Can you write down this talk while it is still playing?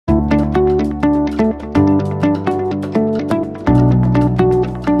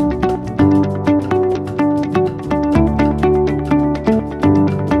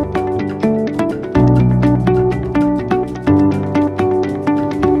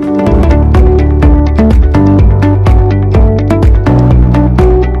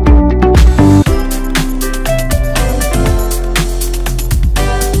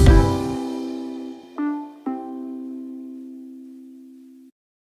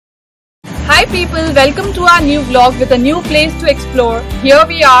Hi people, welcome to our new vlog with a new place to explore. Here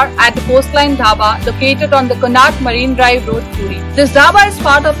we are at the Coastline Dhaba located on the Connaught Marine Drive Road, Puri. This dhaba is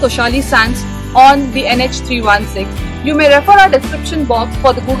part of Toshali Sands on the NH 316. You may refer our description box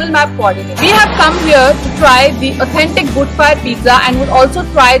for the Google Map coordinates. We have come here to try the authentic wood fire pizza and would also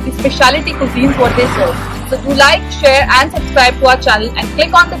try the specialty cuisines what they serve. So do like, share and subscribe to our channel and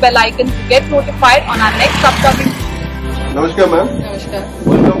click on the bell icon to get notified on our next upcoming video. Namaskar ma'am. Namaskar.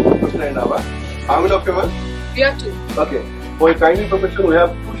 Welcome to Coastline Dhaba. How many of you ma'am? We are two. Okay. For dining profession we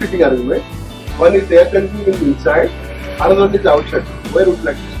have two sitting arrangements. One is air conditioning inside, another one is outside. Where would you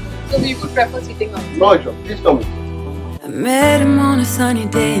like to sit? So we would prefer sitting outside. No issue. Please come. I met him on a sunny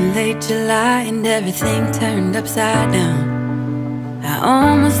day in late July and everything turned upside down. I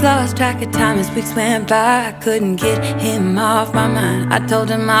almost lost track of time as weeks went by. I couldn't get him off my mind. I told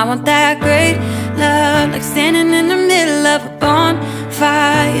him I want that great love, like standing in the middle of a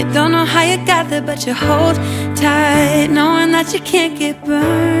bonfire. You don't know how you got there, but you hold tight, knowing that you can't get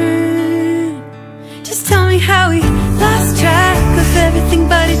burned. Just tell me how we lost track of everything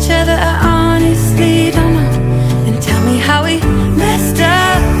but each other. I honestly don't know. Then tell me how we messed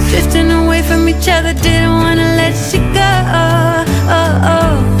up, drifting away from each other. Didn't wanna let you go.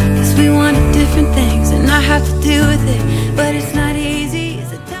 Cause we wanted different things and I have to deal with it, but it's not easy.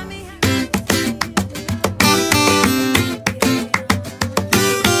 So tell me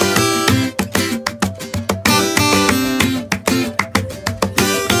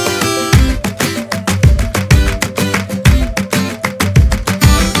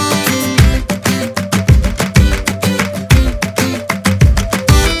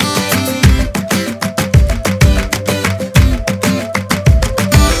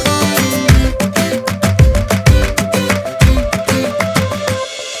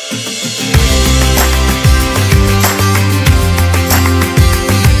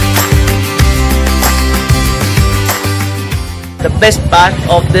The best part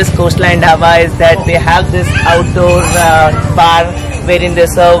of this Coastline Dhaba is that they have this outdoor bar wherein they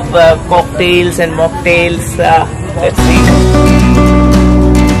serve cocktails and mocktails. Let's see.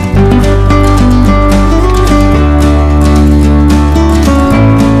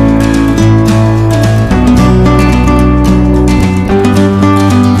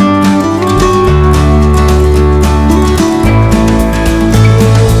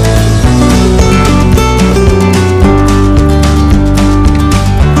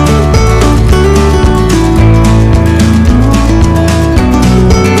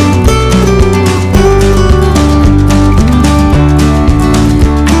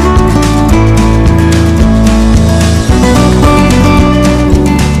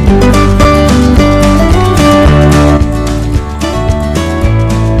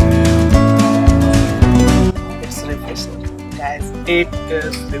 Guys, it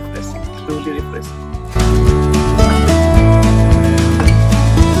is refreshing, truly refreshing.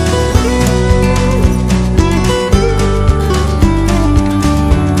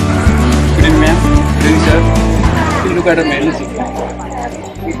 Good evening ma'am, good evening sir. Please look at the menu.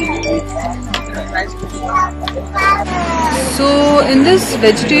 So in this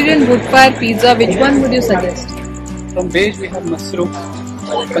vegetarian wood fire pizza, which one would you suggest? From veg we have mushroom,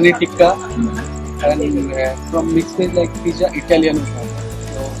 paneer tikka, and from mixed veg like pizza Italian we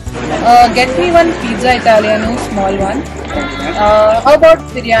have. Get me one pizza Italiano, small one. How about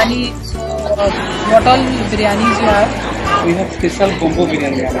biryani? So what all biryanis you have? We have special combo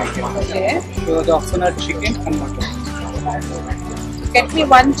biryani. Okay. So the option are chicken and mutton. Get me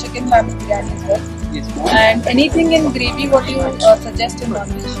one chicken lamb biryani as well. Yes ma'am. And anything in gravy, what you suggest in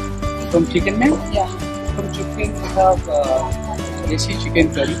non-veg? From chicken ma'am? Yeah. From chicken we have desi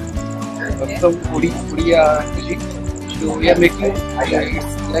chicken curry. Okay. From Odisha cuisine. So we are making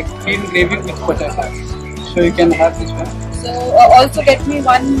it's like thin gravy with potato. So you can have this one. So also get me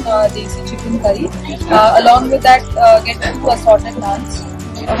one desi chicken curry. Along with that, get two assorted naans.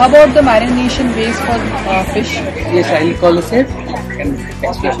 How about the marination base for fish? Yes, I will call the chef and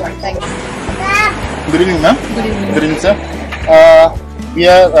explain. Thank you. Good evening, ma'am. Good evening. Good evening, sir. We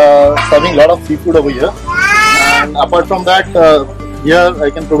are serving a lot of seafood over here, and apart from that, here I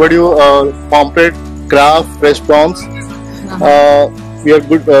can provide you pomfret, crab, fresh prawns. We are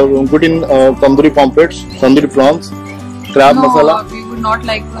good in tandoori pomfrets, tandoori prawns, crab masala. We would not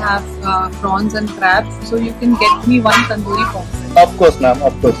like to have prawns and crab, so you can get me one tandoori pomfret. Of course, ma'am.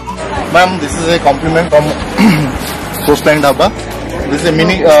 Of course, ma'am. This is a compliment from Coastline Dhaba. This is a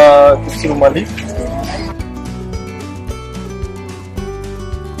mini rumali.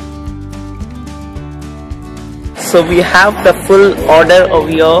 So we have the full order over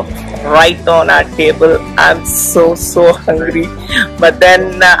here right on our table. I'm so hungry. But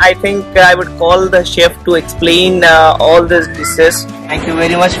then I think I would call the chef to explain all these dishes. Thank you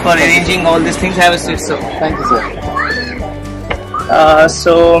very much for arranging all these things. Have a seat, sir. Thank you, sir.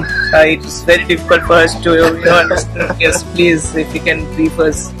 It's very difficult for us to understand. Yes, please, if you can brief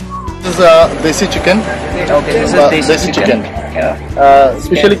us. This is desi chicken. Okay, this is desi chicken. Yeah.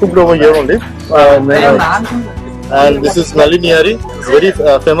 Specially cooked over here only. And this is nali nihari, very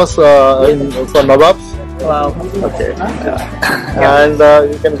famous for Nawabs. Wow. Okay. And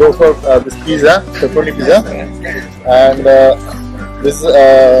you can go for this pizza, pepperoni pizza. And this is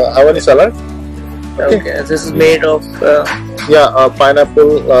Hawani salad. Okay. This is made of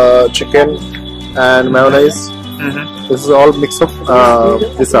pineapple, chicken, and mayonnaise. This is all mix of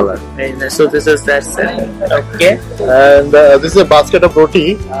this salad. So this is that salad. Okay. And this is a basket of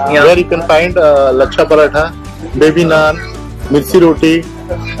roti where you can find lacha paratha, baby naan, mirchi roti,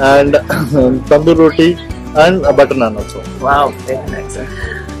 and tandoor roti, and butter naan also. Wow, very nice.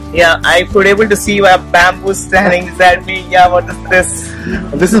 Yeah, I could able to see a bamboo standing beside me. Yeah, what is this?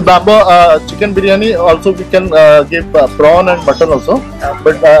 This is bamboo chicken biryani. Also, we can give prawn and mutton also.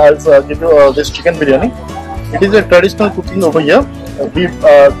 But I'll give you this chicken biryani. It is a traditional cooking over here. We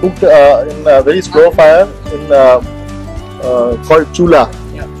cooked in a very slow fire in called chula.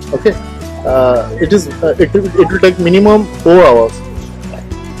 Okay. It will take minimum 4 hours.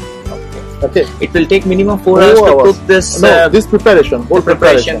 Okay. It will take minimum 4 hours to cook this. This preparation, whole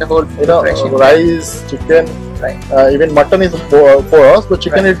preparation. The whole preparation. Rice, chicken, right. Even mutton is 4 hours, but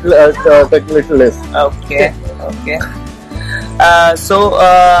chicken it will take a little less. Okay.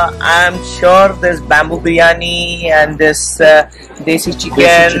 I'm sure this bamboo biryani and this desi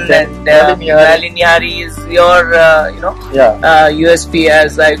chicken and nali nihari is your USP,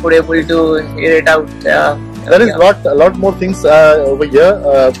 as I could able to hear it out. There is a lot more things over here.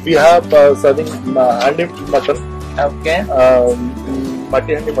 We have serving handi mutton. Okay.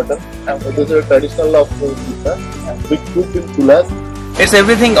 Matti handi mutton. This is a traditional of Odisha. We cook in chulas. It's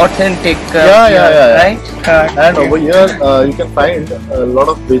everything authentic. Right. And okay. over here you can find a lot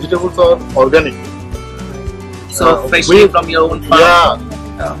of vegetables are organic. So freshly from your own farm.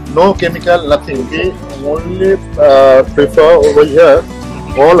 No chemical, nothing. We only prefer over here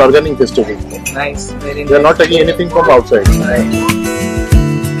all organic vegetables. Nice, very nice. We are not taking anything from outside. Right.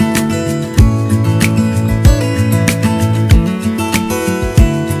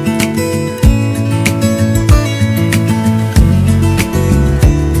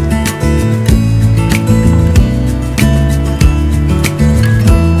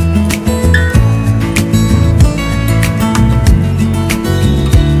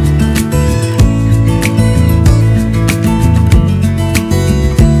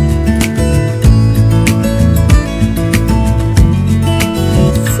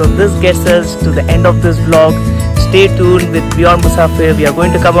 So this gets us to the end of this vlog. Stay tuned with Beyond Musaafir. We are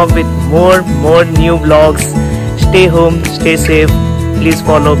going to come up with more new vlogs. Stay home, stay safe. Please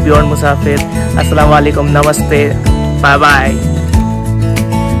follow Beyond Musaafir. Assalamu alaikum, namaste, bye bye.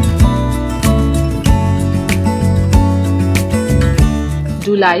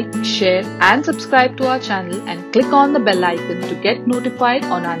 Do like, share and subscribe to our channel and click on the bell icon to get notified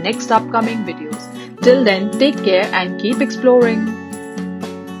on our next upcoming videos. Till then, take care and keep exploring.